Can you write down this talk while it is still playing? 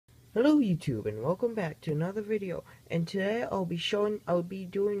Hello YouTube and welcome back to another video, and today I'll be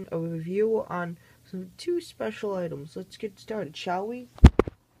doing a review on two special items. Let's get started, shall we?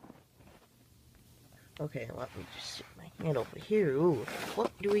 Okay, let me just stick my hand over here. Ooh,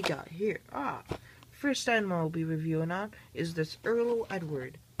 what do we got here? First item I'll be reviewing on is this Ertl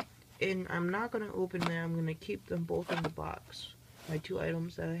Edward. And I'm not going to open them, I'm going to keep them both in the box. My two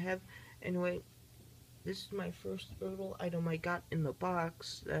items that I have. Anyway, this is my first Ertl item I got in the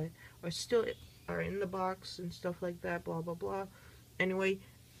box that are in the box and stuff like that, blah blah blah. Anyway,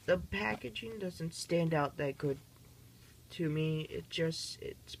 the packaging doesn't stand out that good to me. It's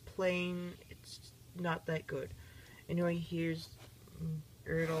plain, it's not that good. Anyway, here's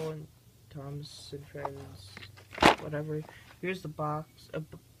Ertl and Thomas and friends, whatever. Here's the box, the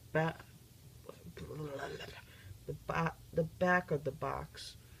back of the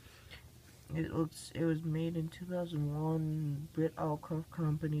box. It was made in 2001, Ertl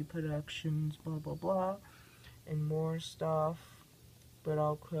Company Productions, blah blah blah, and more stuff,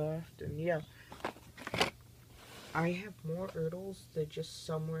 Ertl, and yeah. I have more Ertls. They're just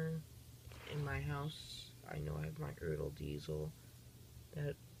somewhere in my house. I know I have my Ertl diesel.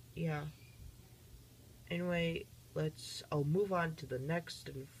 Yeah. Anyway, I'll move on to the next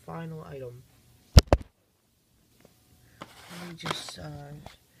and final item. Let me just,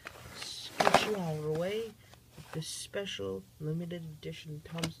 get you out of the way. This special limited edition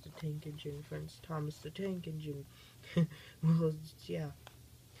Thomas the Tank Engine, friends. Thomas the Tank Engine. Well, yeah.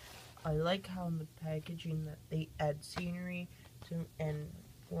 I like how in the packaging that they add scenery to, and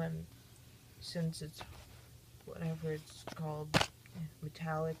since it's whatever it's called,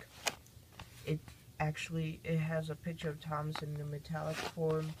 metallic, it has a picture of Thomas in the metallic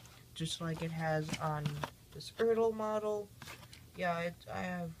form, just like it has on this Ertl model. Yeah, I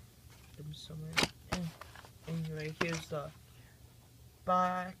have them somewhere. Anyway, here's the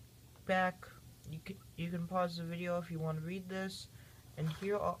back. You can pause the video if you want to read this. And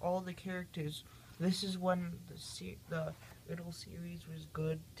here are all the characters. This is when the Ertl series was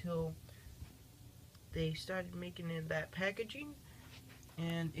good till they started making it in that packaging.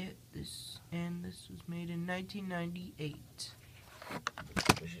 And this was made in 1998.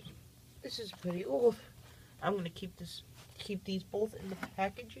 This is pretty old. I'm gonna keep these both in the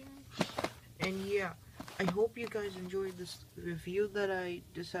packaging. And yeah, I hope you guys enjoyed this review that I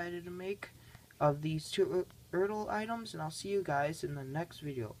decided to make of these two Ertl items, and I'll see you guys in the next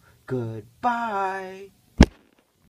video. Goodbye!